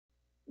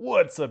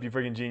What's up, you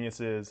freaking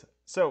geniuses?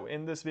 So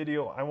in this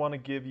video, I want to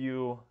give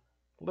you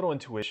a little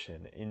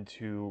intuition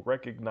into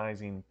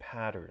recognizing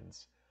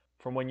patterns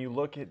from when you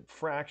look at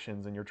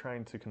fractions and you're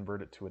trying to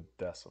convert it to a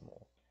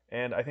decimal.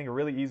 And I think a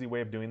really easy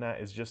way of doing that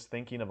is just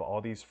thinking of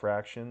all these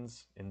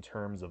fractions in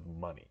terms of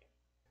money.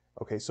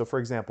 Okay, so for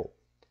example,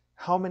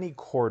 how many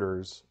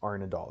quarters are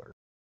in a dollar?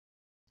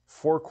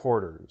 4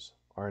 quarters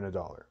are in a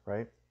dollar,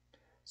 right?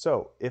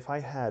 So if I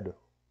had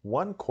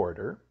 1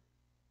 quarter,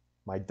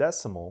 my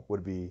decimal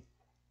would be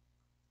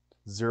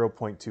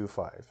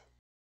 0.25.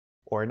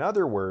 Or in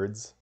other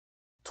words,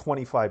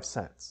 25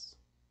 cents.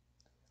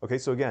 Okay,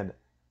 so again,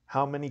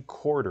 how many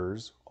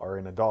quarters are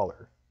in a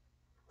dollar?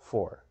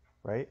 4,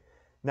 right?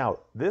 Now,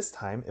 this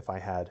time, if I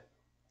had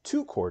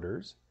 2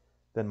 quarters,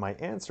 then my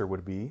answer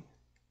would be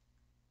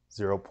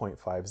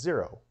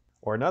 0.50.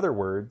 Or in other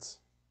words,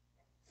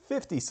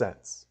 50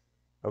 cents.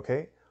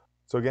 Okay?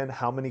 So again,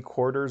 how many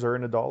quarters are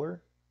in a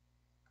dollar?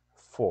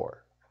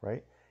 4,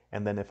 right?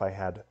 And then if I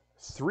had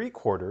 3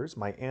 quarters,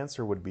 my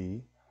answer would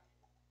be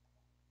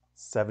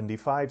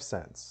 75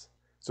 cents.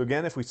 So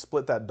again, if we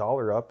split that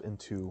dollar up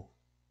into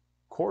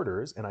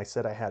quarters, and I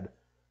said I had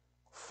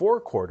 4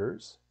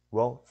 quarters,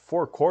 well,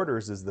 4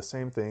 quarters is the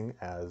same thing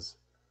as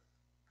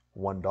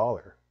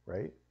 $1,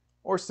 right?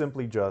 Or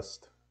simply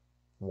just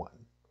 1,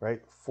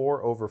 right?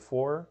 4 over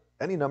 4,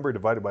 any number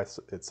divided by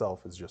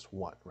itself is just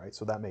 1, right?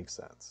 So that makes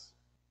sense.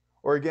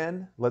 Or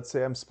again, let's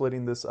say I'm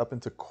splitting this up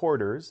into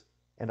quarters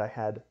and I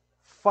had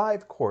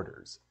 5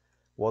 quarters.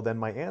 Well, then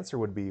my answer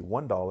would be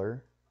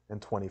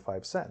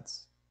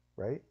 $1.25,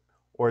 right?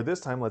 Or this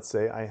time, let's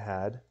say I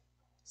had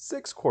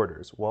 6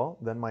 quarters. Well,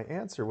 then my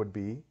answer would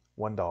be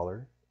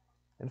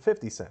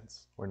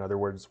 $1.50, or in other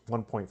words,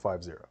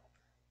 1.50.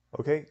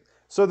 Okay,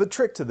 so the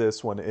trick to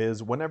this one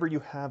is whenever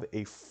you have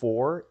a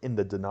 4 in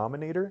the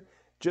denominator,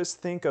 just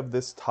think of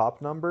this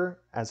top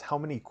number as how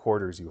many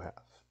quarters you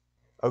have.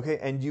 Okay,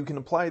 and you can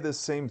apply this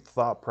same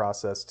thought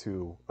process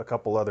to a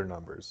couple other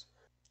numbers.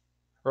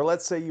 Or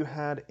let's say you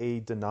had a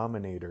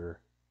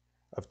denominator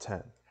of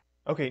 10.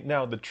 Okay,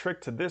 now the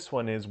trick to this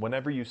one is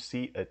whenever you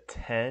see a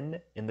 10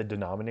 in the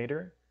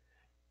denominator,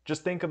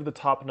 just think of the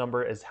top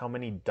number as how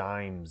many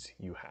dimes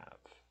you have.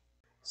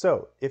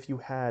 So if you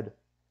had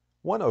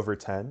 1 over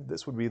 10,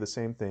 this would be the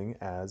same thing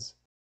as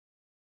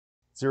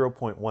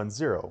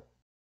 0.10,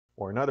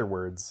 or in other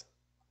words,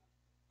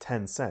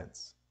 10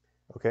 cents.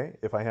 Okay,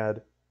 if I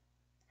had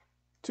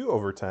 2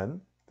 over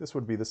 10, this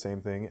would be the same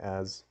thing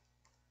as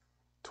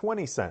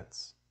 20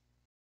 cents.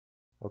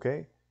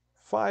 Okay,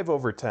 5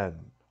 over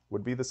 10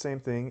 would be the same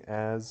thing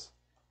as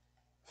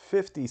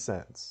 50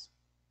 cents.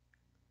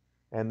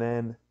 And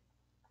then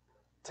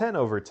 10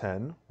 over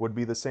 10 would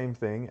be the same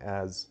thing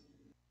as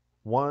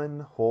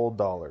 $1 whole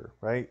dollar,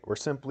 right? Or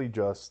simply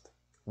just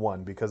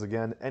 1, because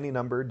again, any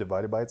number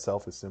divided by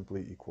itself is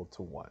simply equal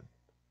to 1.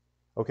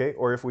 Okay,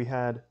 or if we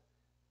had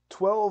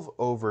 12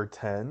 over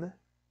 10,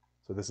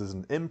 so this is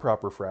an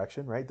improper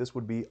fraction, right? This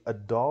would be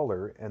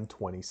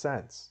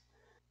 $1.20.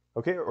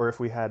 Okay, or if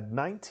we had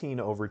 19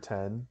 over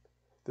 10,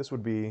 this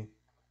would be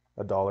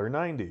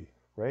 $1.90,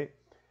 right?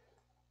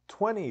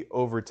 20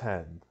 over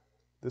 10,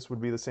 this would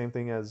be the same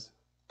thing as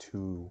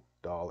 $2.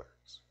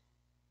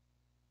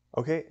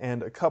 Okay,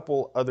 and a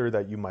couple other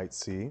that you might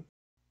see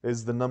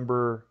is the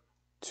number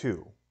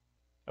 2.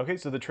 Okay,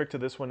 so the trick to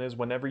this one is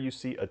whenever you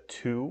see a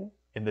 2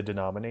 in the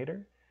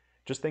denominator,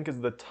 just think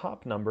of the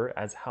top number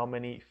as how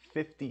many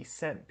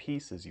 50-cent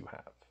pieces you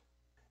have.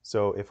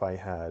 So if I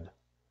had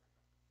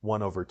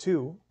 1 over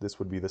 2, this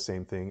would be the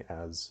same thing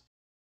as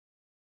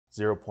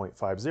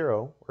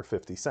 0.50 or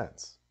 50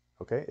 cents.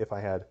 Okay, if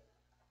I had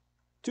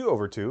 2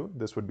 over 2,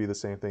 this would be the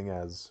same thing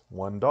as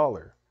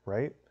 $1,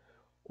 right?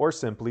 Or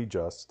simply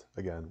just,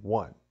 again,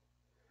 1.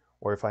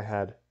 Or if I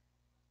had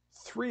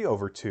 3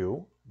 over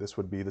 2, this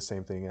would be the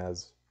same thing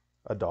as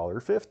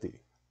 $1.50.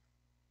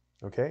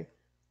 Okay,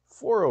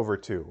 4 over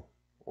 2,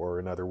 or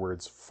in other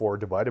words, 4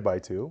 divided by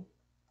 2,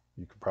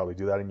 you could probably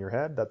do that in your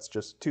head, that's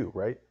just 2,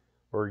 right?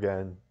 Or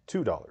again,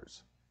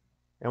 $2.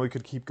 And we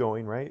could keep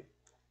going, right?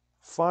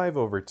 5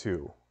 over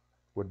 2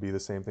 would be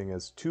the same thing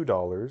as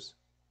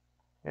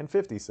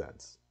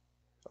 $2.50.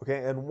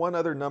 Okay, and one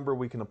other number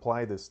we can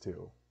apply this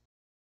to.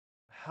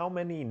 How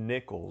many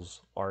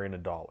nickels are in a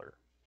dollar?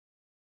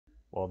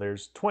 Well,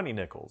 there's 20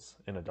 nickels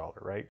in a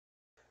dollar, right?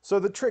 So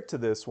the trick to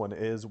this one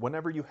is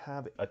whenever you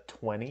have A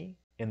 20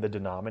 in the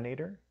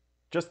denominator,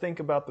 just think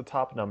about the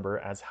top number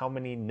as how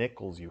many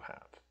nickels you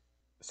have.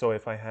 So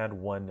if I had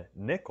 1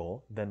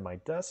 nickel, then my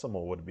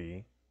decimal would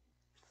be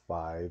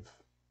 5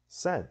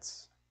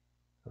 cents.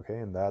 Okay,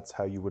 and that's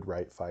how you would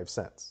write 5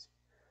 cents.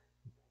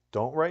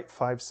 Don't write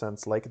 5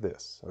 cents like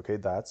this. Okay,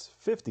 that's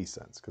 50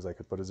 cents, because I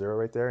could put a 0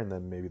 right there, and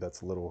then maybe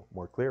that's a little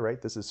more clear, right?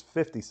 This is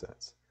 50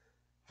 cents.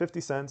 50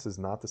 cents is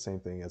not the same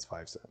thing as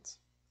 5 cents.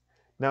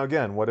 Now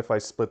again, what if I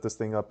split this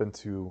thing up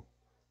into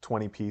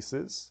 20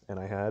 pieces, and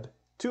I had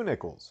 2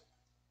 nickels?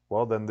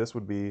 Well, then this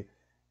would be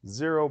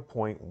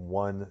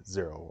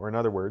 0.10, or in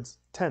other words,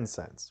 10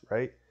 cents,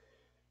 right?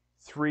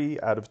 3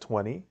 out of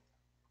 20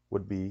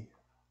 would be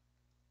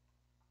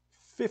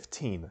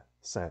 15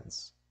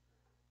 cents.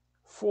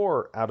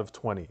 4 out of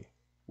 20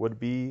 would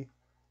be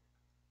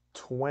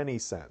 20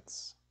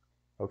 cents.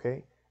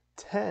 Okay?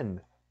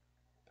 10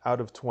 out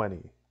of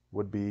 20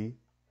 would be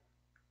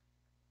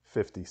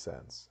 50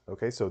 cents.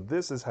 Okay, so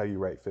this is how you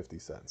write 50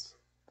 cents.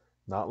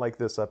 Not like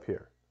this up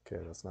here.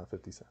 Okay, that's not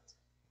 50 cents.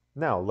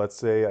 Now, let's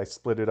say I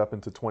split it up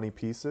into 20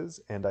 pieces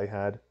and I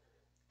had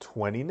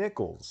 20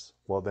 nickels.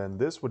 Well, then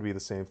this would be the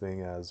same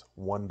thing as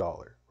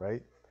 $1,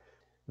 right?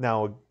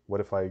 Now,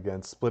 what if I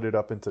again split it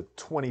up into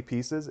 20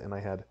 pieces and I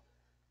had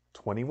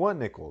 21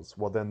 nickels?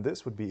 Well, then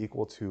this would be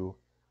equal to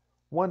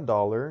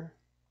 $1.05.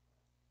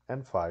 All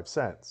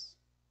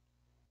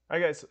right,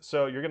 guys,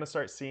 so you're going to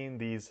start seeing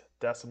these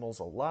decimals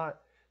a lot.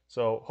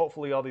 So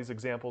hopefully all these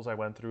examples I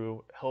went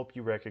through help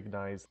you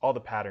recognize all the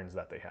patterns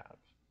that they have.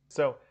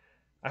 So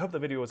I hope the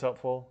video was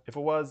helpful. If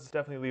it was,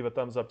 definitely leave a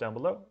thumbs up down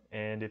below.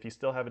 And if you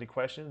still have any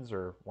questions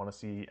or want to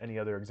see any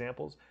other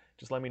examples,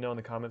 just let me know in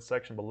the comments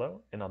section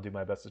below and I'll do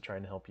my best to try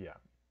and help you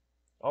out.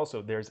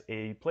 Also, there's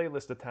a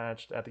playlist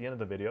attached at the end of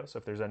the video, so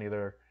if there's any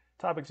other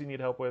topics you need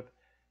help with,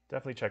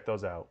 definitely check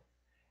those out,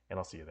 and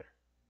I'll see you there.